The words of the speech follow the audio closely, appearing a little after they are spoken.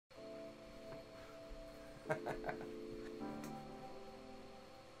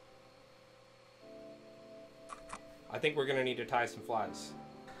I think we're gonna need to tie some flies.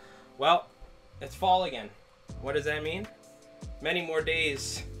 Well, it's fall again. What does that mean? Many more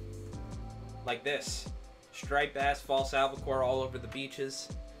days like this. Striped bass, false albacore all over the beaches.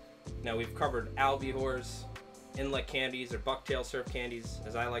 Now we've covered albicores, inlet candies, or bucktail surf candies,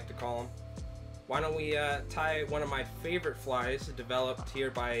 as I like to call them. Why don't we tie one of my favorite flies developed here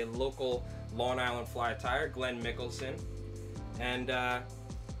by a local Long Island fly tyer, Glenn Mikkelson. And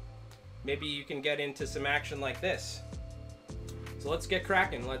maybe you can get into some action like this. So let's get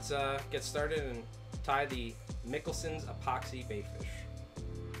cracking. Let's get started and tie the Mikkelson's Epoxy Baitfish.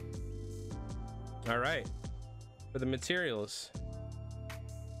 All right, for the materials,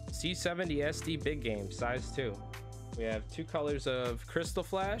 C70 SD Big Game, size 2. We have 2 colors of Krystal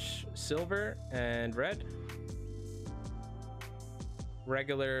Flash, silver and red.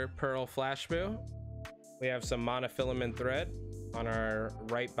 Regular pearl Flashabou. We have some monofilament thread on our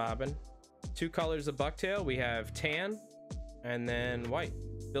right bobbin. 2 colors of Bucktail. We have tan and then white.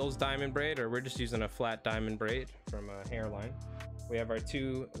 Bill's diamond braid, or we're just using a flat diamond braid from a hairline. We have our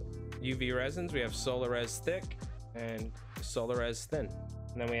 2 UV resins. We have Solarez Thick and Solarez Thin.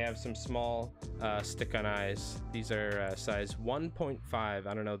 And then we have some small stick on eyes. These are size 1.5.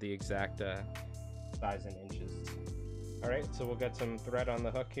 I don't know the exact size in inches. All right, so we'll get some thread on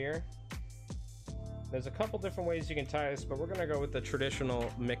the hook here. There's a couple different ways you can tie this, but we're gonna go with the traditional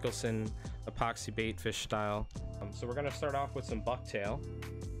Mikkelson epoxy baitfish style. So we're gonna start off with some bucktail.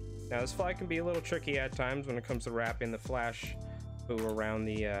 Now this fly can be a little tricky at times when it comes to wrapping the Flashabou around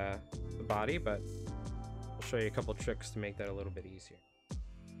the body, but I'll show you a couple tricks to make that a little bit easier.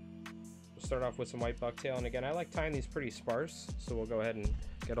 We'll start off with some white bucktail, and again, I like tying these pretty sparse, so we'll go ahead and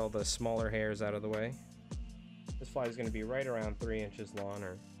get all the smaller hairs out of the way. This fly is going to be right around 3 inches long,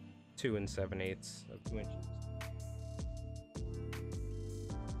 or 2 7/8 of 2 inches.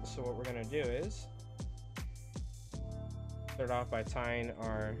 So what we're going to do is start off by tying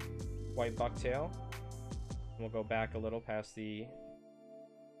our white bucktail. We'll go back a little past the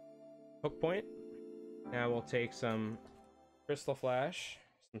hook point. Now we'll take some Krystal Flash,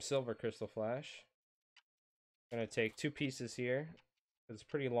 some silver Krystal Flash. I'm going to take 2 pieces here, because it's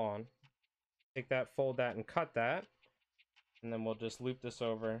pretty long. Take that, fold that, and cut that. And then we'll just loop this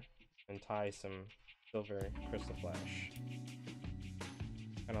over and tie some silver Krystal Flash.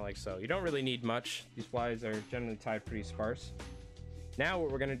 Kind of like so. You don't really need much. These flies are generally tied pretty sparse. Now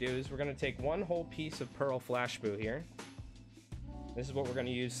what we're going to do is we're going to take 1 whole piece of pearl Flashabou here. This is what we're going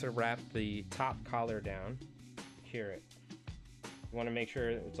to use to wrap the top collar down, secure it. You want to make sure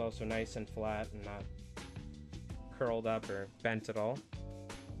it's also nice and flat and not curled up or bent at all.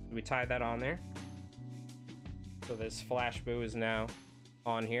 We tie that on there. So this Flashabou is now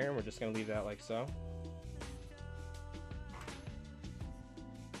on here, and we're just going to leave that like so.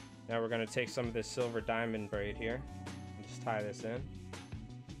 Now we're going to take some of this silver diamond braid here and just tie this in.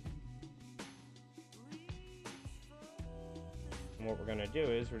 And what we're going to do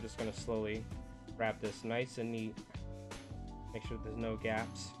is we're just going to slowly wrap this nice and neat. Make sure there's no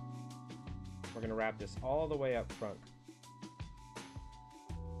gaps. We're going to wrap this all the way up front.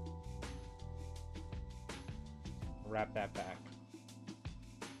 Wrap that back.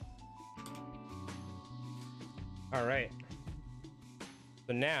 All right.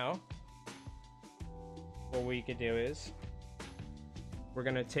 So now, what we could do is we're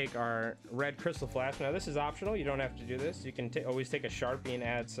gonna take our red Krystal Flash. Now this is optional. You don't have to do this. You can always take a Sharpie and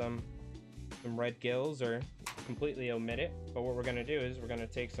add some red gills, or completely omit it. But what we're gonna do is we're gonna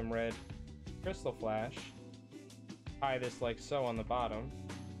take some red Krystal Flash, tie this like so on the bottom.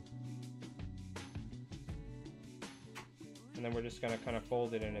 And then we're just going to kind of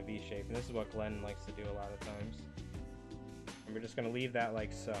fold it in a V shape. And this is what Glenn likes to do a lot of times. And we're just going to leave that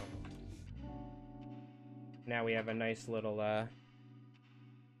like so. Now we have a nice little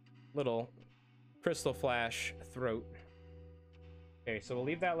Krystal Flash throat. Okay, so we'll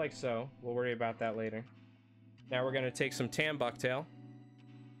leave that like so. We'll worry about that later. Now we're going to take some tan bucktail.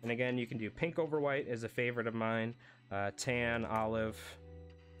 And again, you can do pink over white is a favorite of mine. Tan, olive,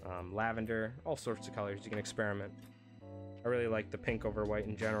 lavender, all sorts of colors. You can experiment. I really like the pink over white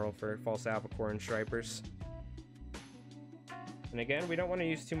in general for false albacore and stripers. And again, we don't want to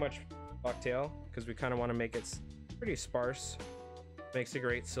use too much bucktail because we kind of want to make it pretty sparse. Makes a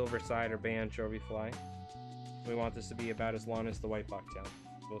great silver side or bay anchovy fly. We want this to be about as long as the white bucktail.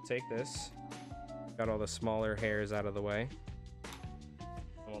 We'll take this, got all the smaller hairs out of the way,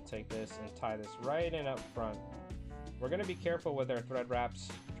 and we'll take this and tie this right in up front. We're going to be careful with our thread wraps.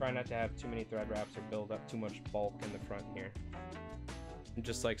 Try not to have too many thread wraps or build up too much bulk in the front here. And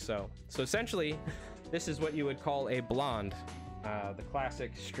just like so. So essentially, This is what you would call a blonde, the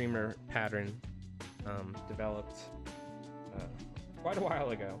classic streamer pattern, developed quite a while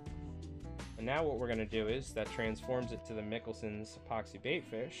ago. And now what we're going to do is that transforms it to the Mikkelson's Epoxy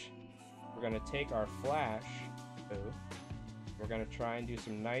Baitfish. We're going to take our Flashabou. We're going to try and do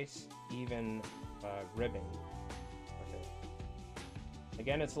some nice, even ribbing with it.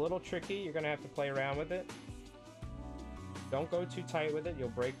 Again, it's a little tricky. You're going to have to play around with it. Don't go too tight with it. You'll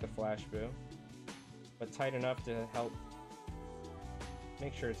break the Flashabou. But tight enough to help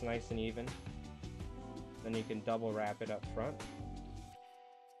make sure it's nice and even. Then you can double wrap it up front.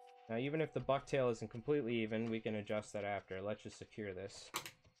 Now, even if the bucktail isn't completely even, we can adjust that after. Let's just secure this.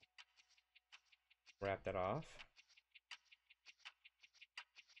 Wrap that off.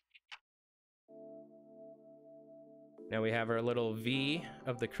 Now we have our little V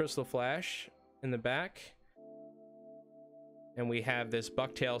of the Krystal Flash in the back. And we have this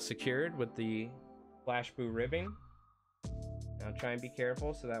bucktail secured with the Flashabou ribbing. Now try and be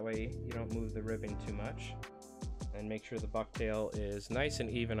careful so that way you don't move the ribbing too much. And make sure the bucktail is nice and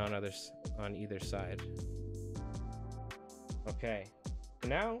even on either side. Okay,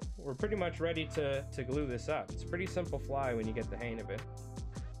 now we're pretty much ready to glue this up. It's a pretty simple fly when you get the hang of it.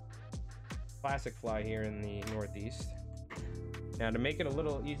 Classic fly here in the Northeast. Now to make it a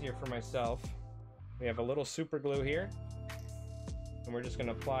little easier for myself, we have a little super glue here. And we're just going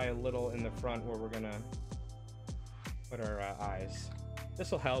to apply a little in the front where we're going to put our eyes.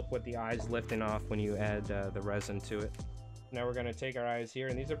 This will help with the eyes lifting off when you add the resin to it. Now we're going to take our eyes here,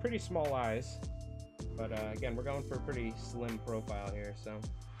 and these are pretty small eyes. But again, we're going for a pretty slim profile here, so.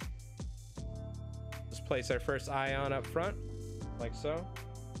 Just place our first eye on up front, like so.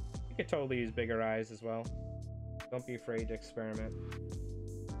 You could totally use bigger eyes as well. Don't be afraid to experiment.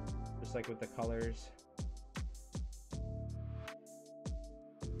 Just like with the colors.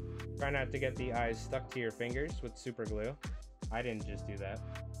 Try not to get the eyes stuck to your fingers with super glue. I didn't just do that.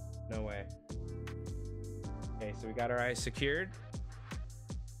 No way. Okay, so we got our eyes secured.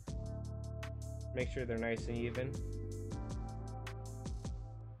 Make sure they're nice and even.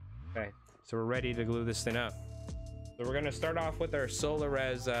 Okay, so we're ready to glue this thing up. So we're gonna start off with our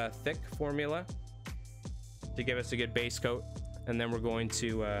Solarez thick formula to give us a good base coat, and then we're going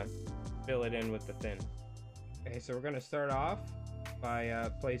to fill it in with the thin. Okay, so we're gonna start off by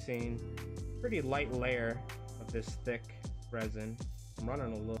placing a pretty light layer of this thick resin. I'm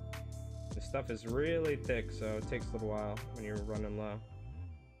running a little. This stuff is really thick, so it takes a little while when you're running low.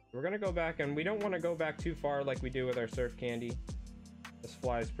 We're gonna go back, and we don't want to go back too far like we do with our surf candy. This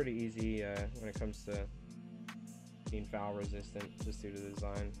fly is pretty easy when it comes to being foul resistant, just due to the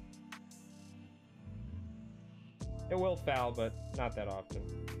design. It will foul, but not that often.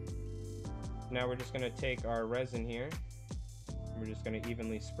 Now we're just gonna take our resin here. We're just going to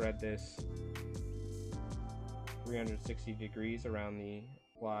evenly spread this 360 degrees around the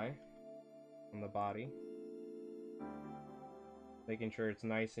fly on the body, making sure it's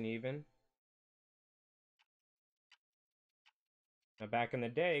nice and even. Now back in the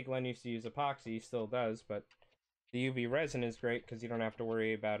day, Glenn used to use epoxy, he still does, but the UV resin is great because you don't have to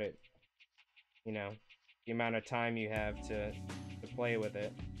worry about it, you know, the amount of time you have to play with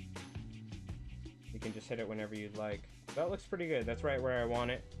it. You can just hit it whenever you'd like. That looks pretty good. That's right where I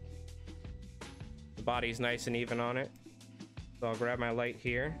want it. The body's nice and even on it. So I'll grab my light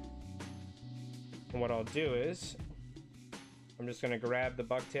here. And what I'll do is, I'm just going to grab the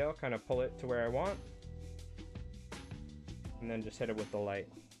bucktail, kind of pull it to where I want. And then just hit it with the light.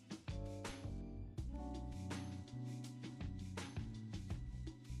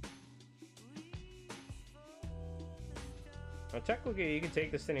 Now technically you can take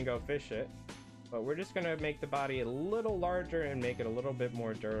this thing and go fish it. But we're just gonna make the body a little larger and make it a little bit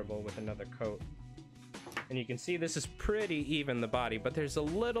more durable with another coat. And you can see this is pretty even, the body, but there's a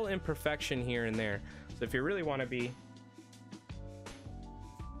little imperfection here and there. So if you really want to be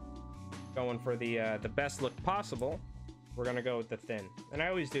going for the best look possible, we're gonna go with the thin. And I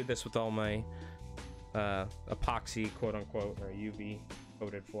always do this with all my epoxy, quote unquote, or UV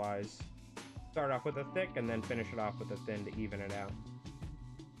coated flies. Start off with a thick and then finish it off with a thin to even it out.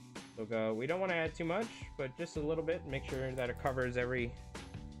 So go, we don't want to add too much, but just a little bit. Make sure that it covers every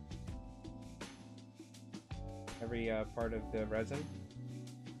part of the resin.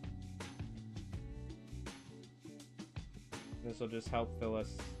 This will just help fill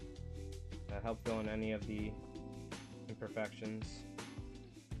in any of the imperfections.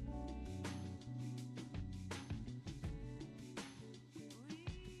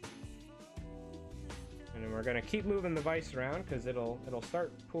 And we're gonna keep moving the vise around because it'll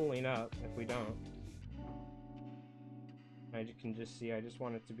start pooling up if we don't. You can just see I just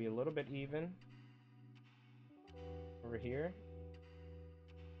want it to be a little bit even. over here.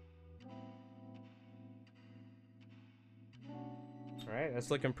 All right,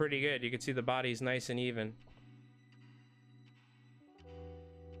 that's looking pretty good. You can see the body's nice and even.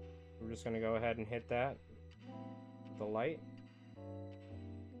 We're just gonna go ahead and hit that with the light.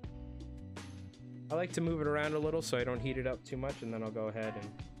 I like to move it around a little so I don't heat it up too much, and then I'll go ahead and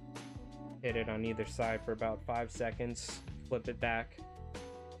hit it on either side for about 5 seconds, flip it back.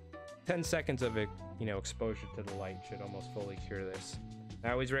 10 seconds of it, exposure to the light should almost fully cure this.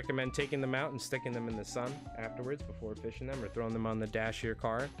 I always recommend taking them out and sticking them in the sun afterwards before fishing them, or throwing them on the dash of your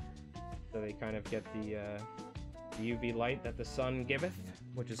car so they kind of get the UV light that the sun giveth,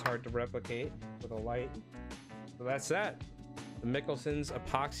 which is hard to replicate with a light. So that's that. The Mikkelson's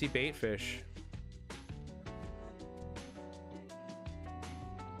Epoxy Baitfish.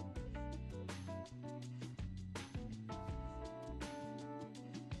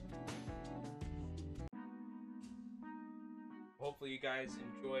 Hopefully you guys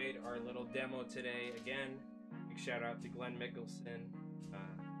enjoyed our little demo today. Again, big shout out to Glenn Mikkelson,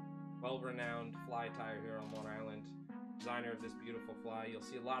 well-renowned fly tyer here on Long Island, designer of this beautiful fly. You'll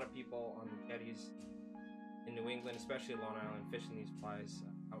see a lot of people on the jetties in New England, especially Long Island, fishing these flies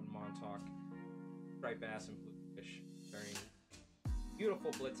out in Montauk. Striped bass and bluefish, very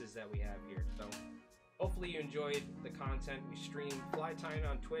beautiful blitzes that we have here. So hopefully you enjoyed the content. We stream fly tying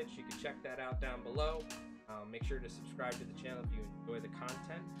on Twitch. You can check that out down below. Make sure to subscribe to the channel if you enjoy the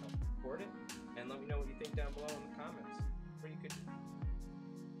content, help support it, and let me know what you think down below in the comments, or you could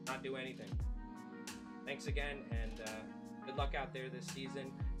not do anything. Thanks again, and good luck out there this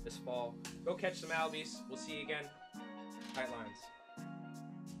season, this fall. Go catch some albies. We'll see you again. Tight lines.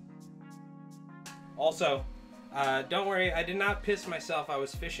 Also, don't worry, I did not piss myself. I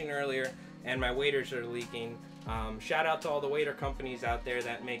was fishing earlier, and my waders are leaking. Shout out to all the wader companies out there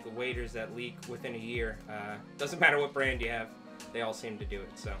that make waders that leak within a year. Doesn't matter what brand you have, they all seem to do it.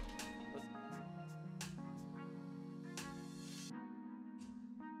 So